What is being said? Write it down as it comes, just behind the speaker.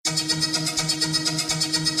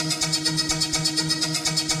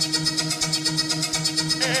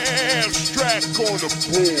Abstract on the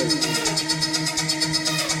board.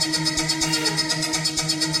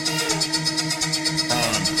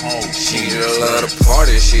 She just love to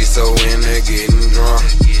party, she so into getting drunk.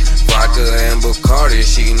 Vodka and Bacardi,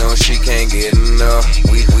 she know she can't get enough.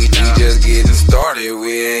 We just getting started,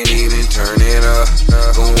 we ain't even turning up.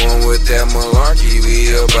 Go on with that malarkey,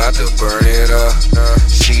 we about to burn it up.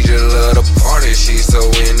 She just love to party, she so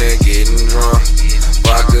into getting drunk.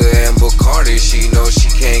 Vodka and Bacardi, she know she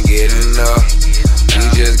can't get enough. We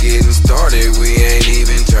just getting started, we ain't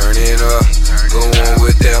even turning up. Go on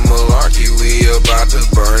with that malarkey, we about to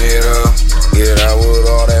burn it up. Get out with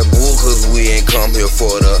all that bull, cause we ain't come here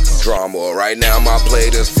for the drama. Right now my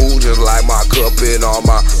plate is full, just like my cup and all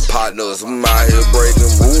my partners. I'm out here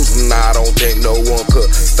breaking rules, and I don't think no one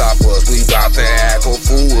could stop us. We bout to act a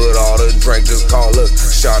fool with all the drink, just call us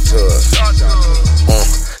shot to us.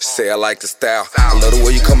 Say I like the style. I love the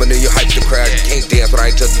way you coming in, you hype the crowd. You can't dance, but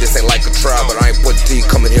I ain't judging, this ain't like a trial. But I ain't putting till you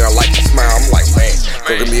coming here, I like to smile. I'm like, man,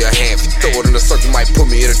 go give me a hand. If you throw it in a circle, you might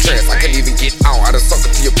put me in a trance. I can't even get out, I done sunk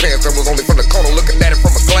it to your pants. That was only from the corner, looking at it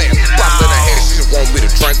from a glance. Bottle in her hand, she just want me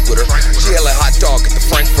to drink with her. She hella hot dog at the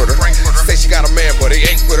Frankfurter. Say she got a man, but he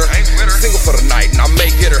ain't with her. Single for the night, and I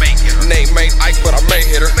may get her. Name ain't Ike, but I may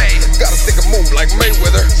hit her. Gotta stick a move like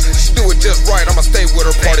Mayweather. She do it just right, I'ma stay with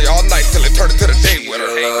her. Party all night till it turn into the day with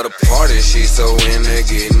her. Love to party, she so into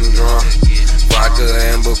getting drunk. Vodka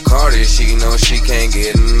and Bacardi, she know she can't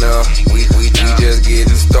get enough. We just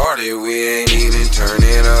getting started, we ain't even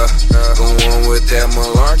turning up. Go on with that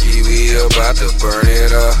malarkey, we about to burn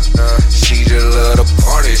it up. She just love to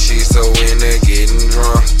party, she so into getting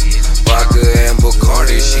drunk. Vodka and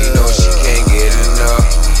Bacardi, she know she can't get enough.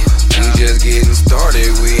 We just getting started,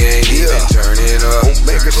 we ain't even turning up.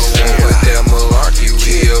 Go on with that malarkey,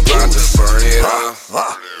 we about to burn it up.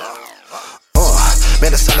 Man,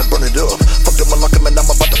 it's time to burn it up. Fuck the malarkey, man, I'm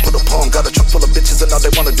about to put a palm. Got a truck full of bitches and all they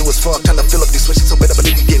wanna do is fuck. Time to fill up these switches, so better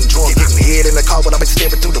believe you getting drunk. Getting hit in the car when I've been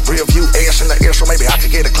staring through the rear view. Ash in the air, so maybe I could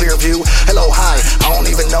get a clear view. Hello, hi, I don't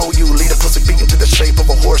even know you. Lead a pussy beating to the shape of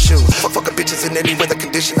a horseshoe. Fucking bitches in any weather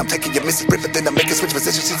condition. I'm taking your missus, rip it, then I make it switch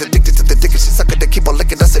position. She's addicted to the dick and she suck it, they keep on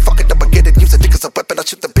licking. I say fuck it up, I get it. Use the dick as a weapon, I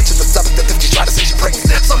shoot the bitch in the stomach. Then if she try to say she pregnant,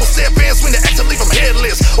 someone said bands when they act to leave them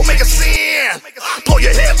headless. Or make a sin. Blow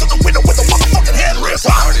your head to the window with a motherfucking headrest.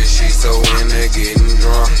 She so into getting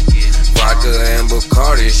drunk. Vodka and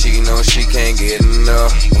Bacardi, she know she can't get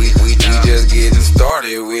enough. We just getting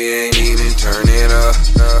started, we ain't even turning up.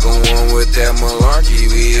 Go on with that malarkey,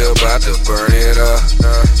 we about to burn it up.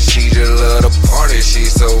 She just love to party, she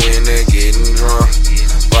so into